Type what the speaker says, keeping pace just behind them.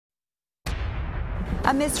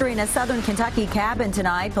A mystery in a southern Kentucky cabin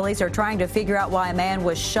tonight. Police are trying to figure out why a man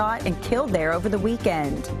was shot and killed there over the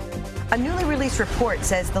weekend. A newly released report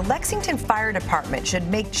says the Lexington Fire Department should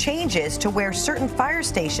make changes to where certain fire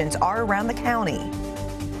stations are around the county.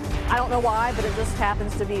 I don't know why, but it just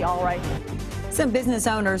happens to be all right. Some business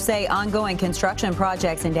owners say ongoing construction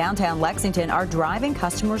projects in downtown Lexington are driving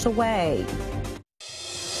customers away.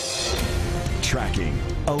 Tracking,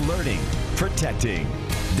 alerting, protecting.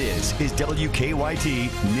 This is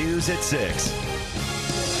WKYT News at 6.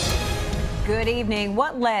 Good evening.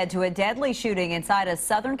 What led to a deadly shooting inside a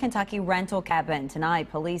southern Kentucky rental cabin? Tonight,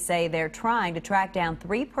 police say they're trying to track down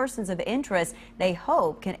 3 persons of interest they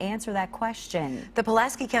hope can answer that question. The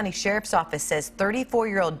Pulaski County Sheriff's Office says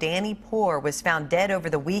 34-year-old Danny Poor was found dead over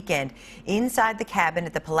the weekend inside the cabin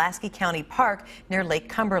at the Pulaski County Park near Lake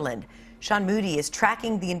Cumberland. Sean Moody is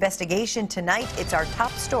tracking the investigation tonight. It's our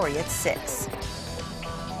top story at 6.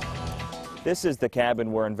 This is the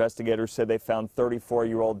cabin where investigators said they found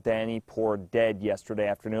 34-year-old Danny Poor dead yesterday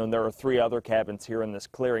afternoon. There are 3 other cabins here in this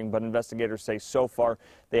clearing, but investigators say so far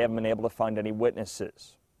they haven't been able to find any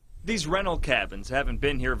witnesses. These rental cabins haven't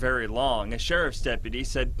been here very long. A sheriff's deputy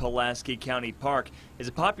said Pulaski County Park is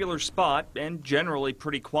a popular spot and generally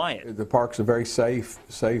pretty quiet. The park's a very safe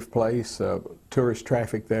place. Tourist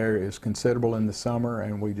traffic there is considerable in the summer,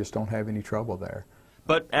 and we just don't have any trouble there.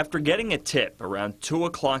 But after getting a tip around 2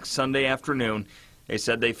 o'clock Sunday afternoon, they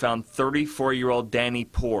said they found 34-year-old Danny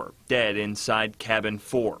Poor dead inside cabin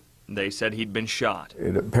 4. They said he'd been shot.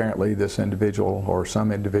 Apparently this individual or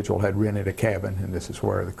some individual had rented a cabin, and this is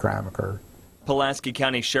where the crime occurred. Pulaski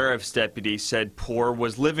County Sheriff's deputy said Poor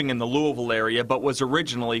was living in the Louisville area but was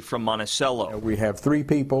originally from Monticello. We have 3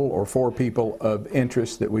 people or 4 people of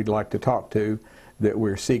interest that we'd like to talk to that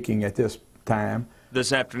we're seeking at this time.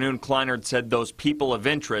 This afternoon, Kleinert said those people of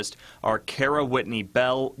interest are Kara Whitney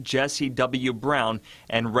Bell, Jesse W. Brown,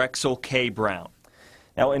 and Rexel K. Brown.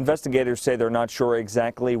 Now, investigators say they're not sure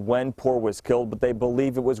exactly when Poor was killed, but they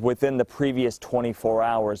believe it was within the previous 24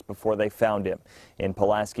 hours before they found him. In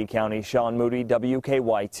Pulaski County, Sean Moody,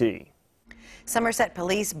 WKYT. Somerset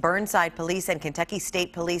Police, Burnside Police, and Kentucky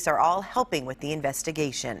State Police are all helping with the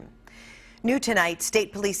investigation. New tonight,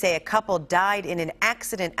 state police say a couple died in an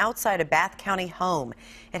accident outside a Bath County home.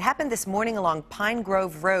 It happened this morning along Pine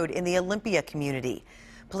Grove Road in the Olympia community.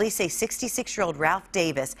 Police say 66-year-old Ralph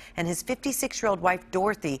Davis and his 56-year-old wife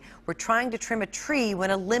Dorothy were trying to trim a tree when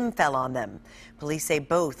a limb fell on them. Police say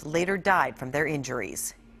both later died from their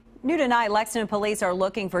injuries. New tonight, Lexington police are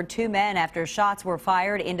looking for 2 men after shots were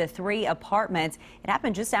fired into 3 apartments. It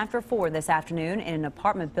happened just after 4 this afternoon in an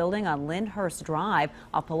apartment building on Lyndhurst Drive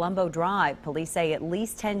off Palumbo Drive. Police say at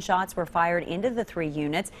least 10 shots were fired into the 3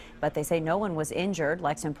 units, but they say no one was injured.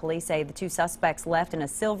 Lexington police say the 2 suspects left in a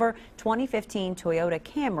silver 2015 Toyota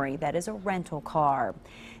Camry that is a rental car.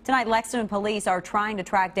 Tonight, Lexington police are trying to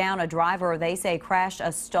track down a driver they say crashed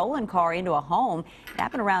a stolen car into a home. It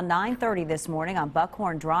happened around 9:30 this morning on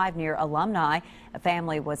Buckhorn Drive near Alumni. A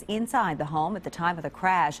family was inside the home at the time of the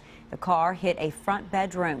crash. The car hit a front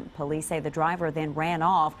bedroom. Police say the driver then ran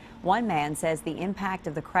off. One man says the impact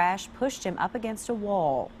of the crash pushed him up against a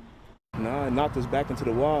wall. No, it knocked us back into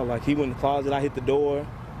the wall. Like, he went in the closet, I hit the door.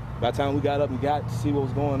 By the time we got up and got to see what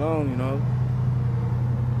was going on, you know,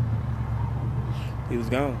 he was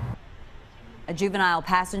gone. A juvenile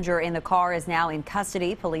passenger in the car is now in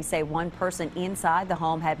custody. Police say 1 person inside the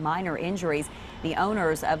home had minor injuries. The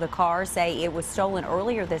owners of the car say it was stolen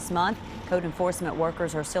earlier this month. Code enforcement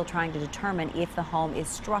workers are still trying to determine if the home is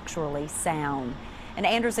structurally sound. An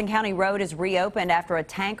Anderson County road is reopened after a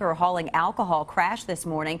tanker hauling alcohol crashed this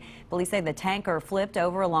morning. Police say the tanker flipped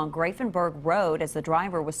over along Grafenberg Road as the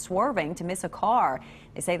driver was swerving to miss a car.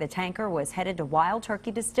 They say the tanker was headed to Wild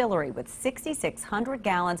Turkey Distillery with 6,600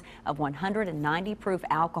 gallons of 190 proof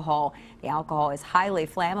alcohol. The alcohol is highly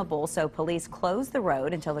flammable, so police closed the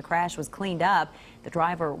road until the crash was cleaned up. The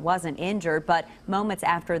driver wasn't injured, but moments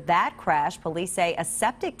after that crash, police say a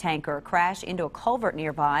septic tanker crashed into a culvert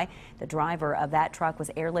nearby. The driver of that truck was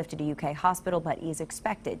airlifted to UK Hospital, but is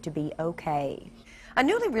expected to be okay. A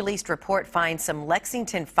newly released report finds some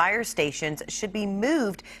Lexington fire stations should be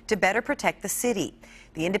moved to better protect the city.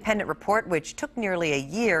 The independent report, which took nearly a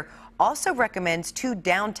year, also recommends 2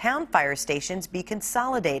 downtown fire stations be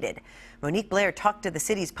consolidated. Monique Blair talked to the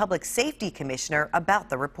city's public safety commissioner about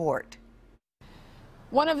the report.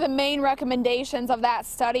 One of the main recommendations of that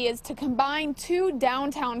study is to combine 2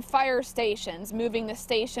 downtown fire stations, moving the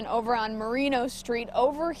station over on Merino Street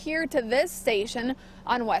over here to this station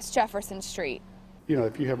on West Jefferson Street. You know,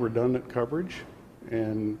 if you have redundant coverage,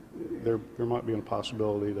 and there might be a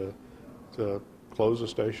possibility to close a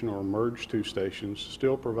station or merge two stations,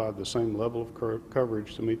 still provide the same level of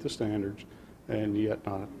coverage to meet the standards, and yet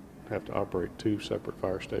not have to operate two separate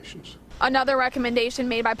fire stations. Another recommendation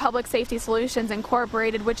made by Public Safety Solutions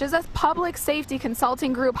Incorporated, which is a public safety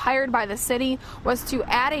consulting group hired by the city, was to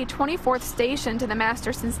add a 24th station to the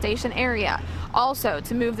Masterson Station area. Also,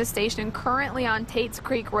 to move the station currently on Tates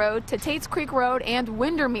Creek Road to Tates Creek Road and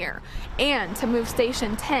Windermere, and to move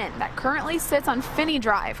Station 10 that currently sits on Finney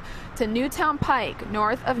Drive to Newtown Pike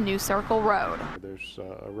north of New Circle Road. There's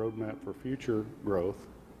a roadmap for future growth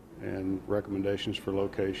and recommendations for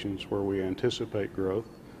locations where we anticipate growth.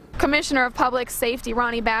 Commissioner of Public Safety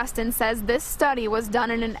Ronnie Baston says this study was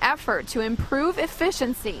done in an effort to improve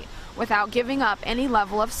efficiency without giving up any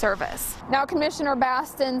level of service. Now, Commissioner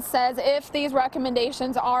Baston says if these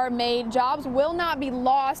recommendations are made, jobs will not be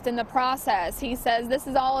lost in the process. He says this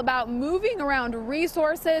is all about moving around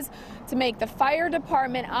resources to make the fire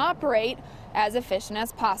department operate as efficient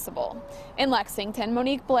as possible. In Lexington,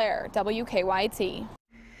 Monique Blair, WKYT.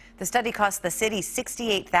 The study cost the city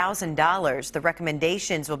 $68,000. The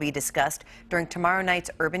recommendations will be discussed during tomorrow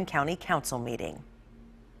night's Urban County Council meeting.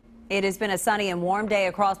 It has been a sunny and warm day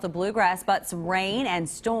across the Bluegrass, but some rain and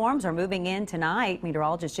storms are moving in tonight.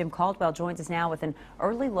 Meteorologist Jim Caldwell joins us now with an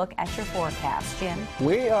early look at your forecast. Jim?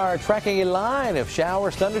 We are tracking a line of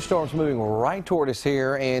showers, thunderstorms moving right toward us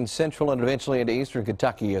here in central and eventually into eastern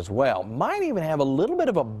Kentucky as well. Might even have a little bit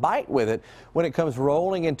of a bite with it when it comes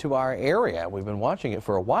rolling into our area. We've been watching it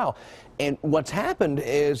for a while. And what's happened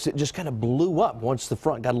is it just kind of blew up once the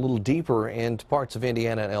front got a little deeper into parts of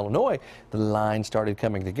Indiana and Illinois. The line started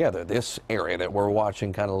coming together. This area that we're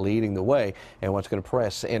watching kind of leading the way, and what's going to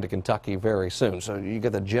press into Kentucky very soon. So you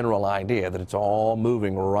get the general idea that it's all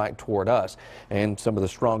moving right toward us. And some of the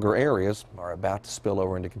stronger areas are about to spill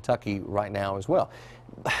over into Kentucky right now as well.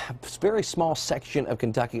 A very small section of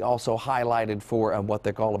Kentucky also highlighted for what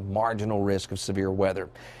they call a marginal risk of severe weather.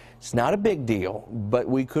 It's not a big deal, but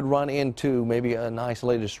we could run into maybe an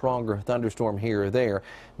isolated stronger thunderstorm here or there,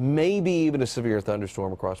 maybe even a severe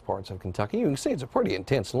thunderstorm across parts of Kentucky. You can see it's a pretty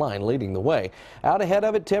intense line leading the way. Out ahead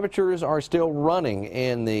of it, temperatures are still running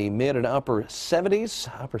in the mid and upper 70s,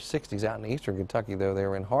 upper 60s out in eastern Kentucky, though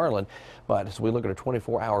they're in Harlan. But as we look at a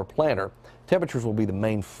 24-hour planner, temperatures will be the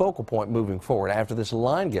main focal point moving forward after this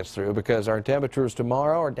line gets through, because our temperatures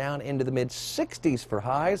tomorrow are down into the mid 60s for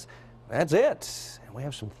highs. That's it. We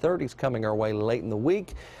have some 30s coming our way late in the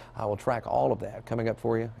week. I will track all of that coming up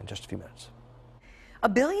for you in just a few minutes.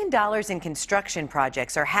 $1 billion in construction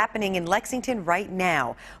projects are happening in Lexington right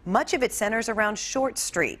now. Much of it centers around Short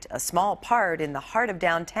Street, a small part in the heart of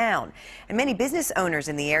downtown. And many business owners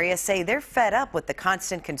in the area say they're fed up with the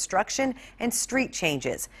constant construction and street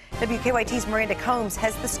changes. WKYT's Miranda Combs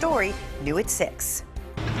has the story, new at 6.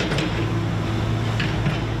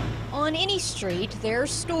 On any street, there are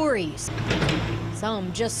stories.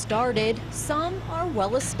 Some just started, some are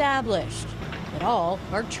well established, but all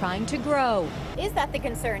are trying to grow. Is that the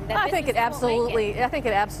concern? I think it absolutely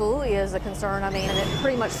is a concern. I mean, and it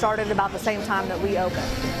pretty much started about the same time that we opened.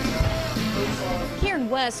 Karen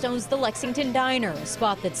West owns the Lexington Diner, a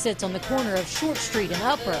spot that sits on the corner of Short Street and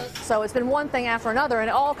Upper. So it's been one thing after another, and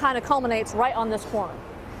it all kind of culminates right on this corner.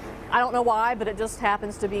 I don't know why, but it just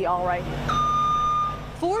happens to be all right here.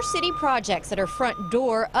 4 city projects at her front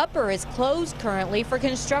door. Upper is closed currently for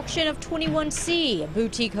construction of 21C, a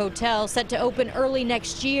boutique hotel set to open early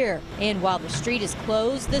next year. And while the street is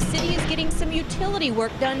closed, the city is getting some utility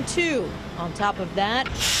work done too. On top of that,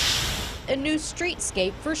 a new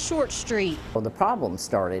streetscape for Short Street. Well, the problem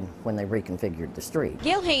started when they reconfigured the street.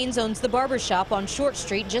 Gail Haynes owns the barbershop on Short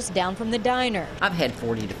Street just down from the diner. I've had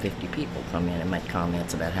 40 to 50 people come in and make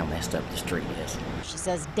comments about how messed up the street is. She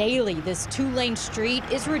says daily this 2-lane street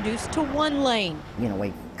is reduced to 1 lane. You know,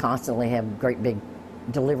 we constantly have great big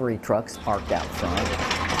delivery trucks parked out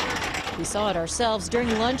front. We saw it ourselves during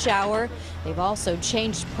lunch hour. They've also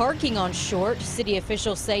changed parking on Short. City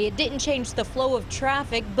officials say it didn't change the flow of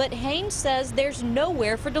traffic, but Haynes says there's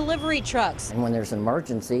nowhere for delivery trucks. And when there's an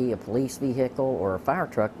emergency, a police vehicle or a fire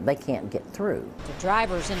truck, they can't get through. The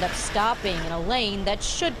drivers end up stopping in a lane that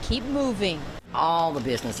should keep moving. All the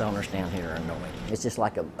business owners down here are annoyed. It's just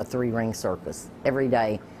like a 3-ring circus. Every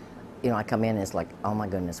day, you know, I come in and it's like, oh my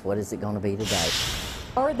goodness, what is it going to be today?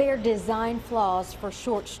 Are there design flaws for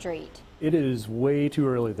Short Street? It is way too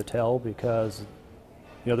early to tell because,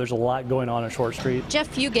 you know, there's a lot going on Short Street.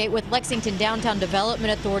 Jeff Fugate with Lexington Downtown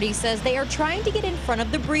Development Authority says they are trying to get in front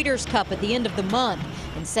of the Breeders' Cup at the end of the month,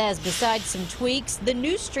 and says besides some tweaks, the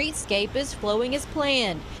new streetscape is flowing as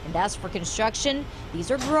planned. And as for construction,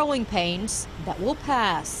 these are growing pains that will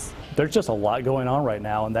pass. There's just a lot going on right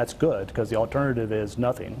now, and that's good because the alternative is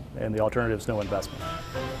nothing, and the alternative is no investment.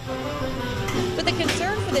 But the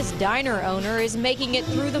concern for this diner owner is making it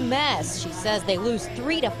through the mess. She says they lose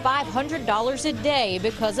 $300 to $500 a day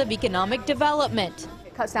because of economic development.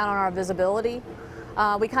 It cuts down on our visibility.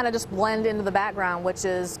 We kind of just blend into the background, which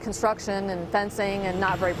is construction and fencing and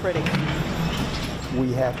not very pretty.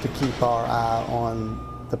 We have to keep our eye on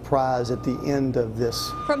the prize at the end of this.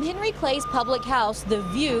 From Henry Clay's public house, the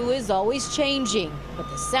view is always changing, but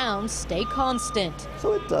the sounds stay constant.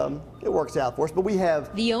 So it works out for us, but we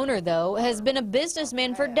have... The owner, though, has been a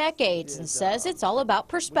businessman for decades and says it's all about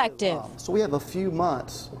perspective. So we have a few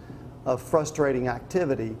months of frustrating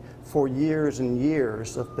activity for years and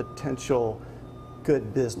years of potential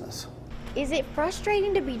good business. Is it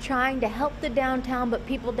frustrating to be trying to help the downtown, but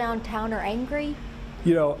people downtown are angry?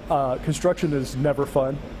 You know, construction is never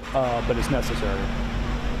fun, but it's necessary.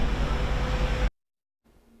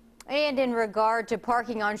 And in regard to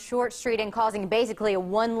parking on Short Street and causing basically a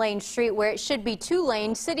one-lane street where it should be two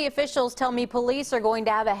lanes, city officials tell me police are going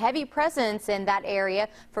to have a heavy presence in that area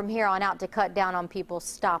from here on out to cut down on people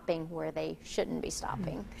stopping where they shouldn't be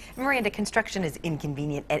stopping. Miranda, construction is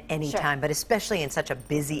inconvenient at any time, but especially in such a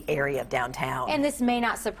busy area of downtown. And this may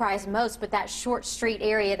not surprise most, but that Short Street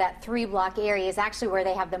area, that 3-block area, is actually where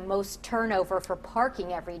they have the most turnover for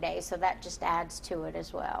parking every day, so that just adds to it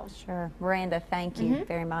as well. Sure. Miranda, thank you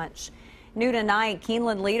very much. New tonight,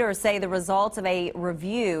 Keeneland leaders say the results of a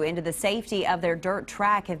review into the safety of their dirt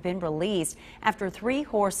track have been released after 3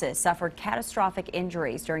 horses suffered catastrophic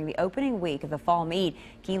injuries during the opening week of the fall meet.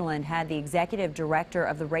 Keeneland had the executive director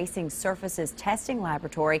of the Racing Surfaces Testing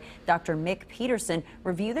Laboratory, Dr. Mick Peterson,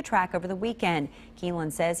 review the track over the weekend.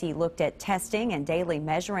 Keeneland says he looked at testing and daily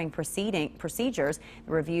measuring procedures.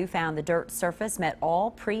 The review found the dirt surface met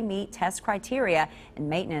all pre-meet test criteria, and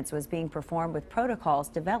maintenance was being performed with protocols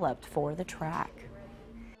developed for the track.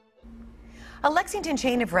 A Lexington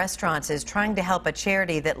chain of restaurants is trying to help a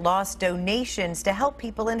charity that lost donations to help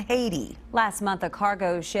people in Haiti. Last month, a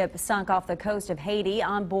cargo ship sunk off the coast of Haiti.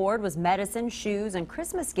 On board was medicine, shoes, and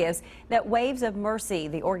Christmas gifts that Waves of Mercy,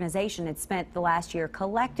 the organization, had spent the last year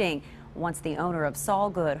collecting. Once the owner of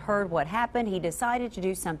Sawgood heard what happened, he decided to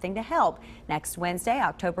do something to help. Next Wednesday,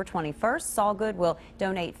 October 21st, Sawgood will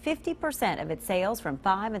donate 50% of its sales from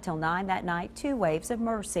 5 until 9 that night to Waves of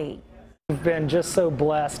Mercy. We've been just so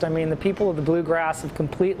blessed. I mean, the people of the Bluegrass have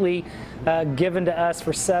completely given to us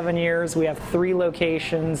for 7 years. We have 3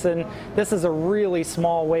 locations, and this is a really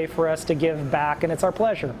small way for us to give back, and it's our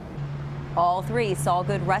pleasure. All 3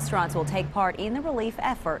 Sawgood restaurants will take part in the relief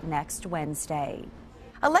effort next Wednesday.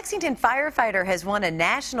 A Lexington firefighter has won a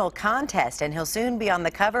national contest, and he'll soon be on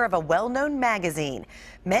the cover of a well-known magazine.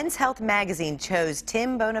 Men's Health magazine chose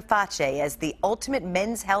Tim Boniface as the ultimate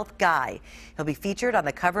men's health guy. He'll be featured on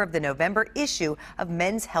the cover of the November issue of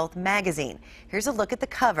Men's Health magazine. Here's a look at the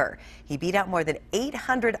cover. He beat out more than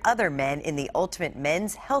 800 other men in the Ultimate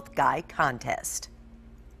Men's Health Guy contest.